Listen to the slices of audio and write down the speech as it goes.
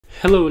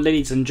Hello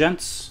ladies and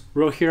gents,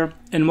 Ro here,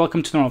 and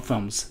welcome to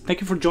NOandROfilms.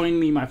 Thank you for joining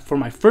me for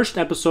my first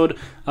episode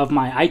of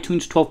my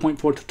iTunes 12.4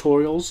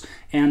 tutorials,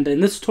 and in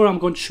this tutorial I'm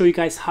going to show you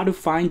guys how to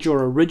find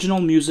your original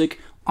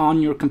music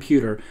on your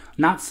computer,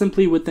 not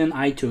simply within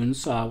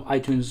iTunes.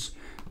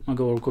 I'll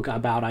go real quick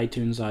about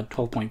iTunes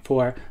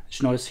 12.4, as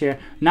you notice here,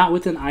 not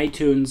within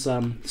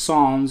iTunes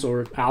songs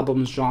or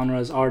albums,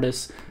 genres,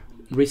 artists,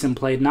 recent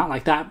played, not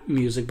like that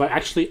music, but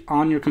actually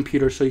on your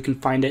computer so you can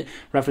find it,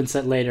 reference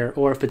it later,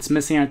 or if it's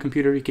missing on a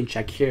computer you can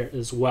check here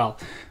as well.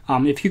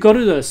 If you go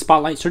to the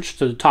spotlight search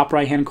to the top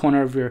right hand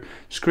corner of your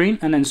screen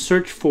and then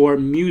search for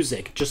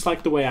music, just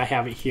like the way I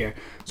have it here.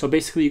 So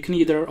basically you can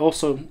either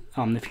also,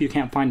 if you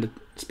can't find the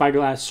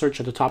spyglass search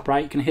at the top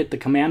right, you can hit the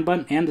command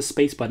button and the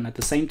space button at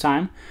the same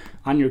time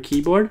on your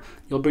keyboard.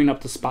 You'll bring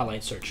up the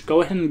spotlight search.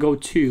 Go ahead and go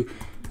to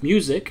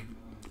music,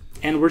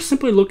 and we're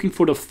simply looking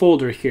for the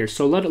folder here,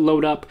 so let it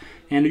load up.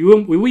 And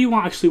we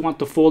actually want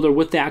the folder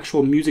with the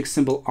actual music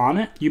symbol on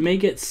it. You may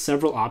get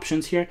several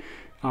options here,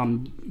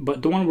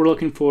 but the one we're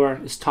looking for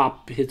is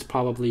top hits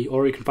probably,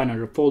 or you can find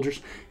under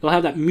folders. You'll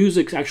have that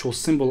music's actual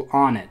symbol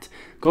on it.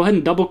 Go ahead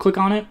and double click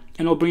on it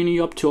and it'll bring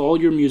you up to all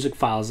your music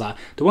files.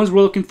 The ones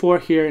we're looking for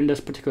here in this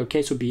particular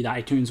case would be the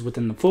iTunes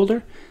within the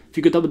folder. If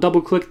you could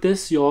double click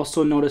this, you'll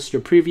also notice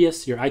your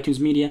previous, your iTunes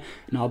media,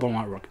 and album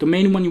artwork. The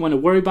main one you want to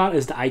worry about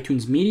is the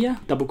iTunes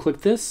media. Double click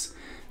this.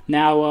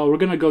 Now we're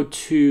gonna go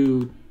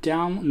to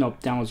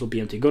downloads will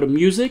be empty. Go to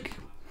music,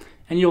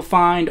 and you'll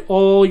find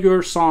all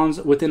your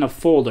songs within a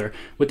folder.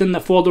 Within the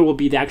folder will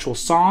be the actual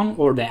song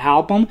or the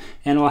album,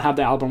 and it'll have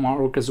the album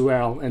artwork as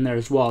well in there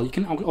as well. You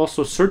can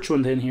also search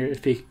within here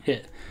if you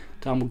hit.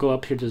 We'll go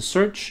up here to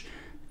search,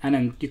 and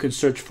then you can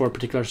search for a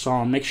particular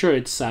song. Make sure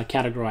it's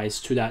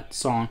categorized to that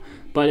song.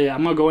 But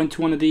I'm gonna go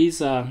into one of these.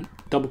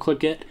 Double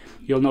click it.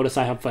 You'll notice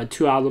I have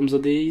 2 albums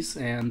of these,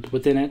 and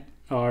within it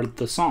are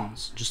the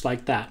songs, just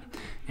like that.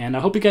 And I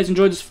hope you guys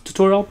enjoyed this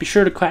tutorial. Be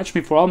sure to catch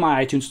me for all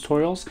my iTunes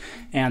tutorials.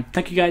 And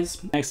thank you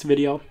guys. Next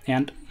video,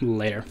 and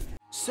later.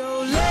 So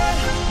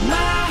let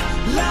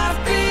my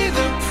life be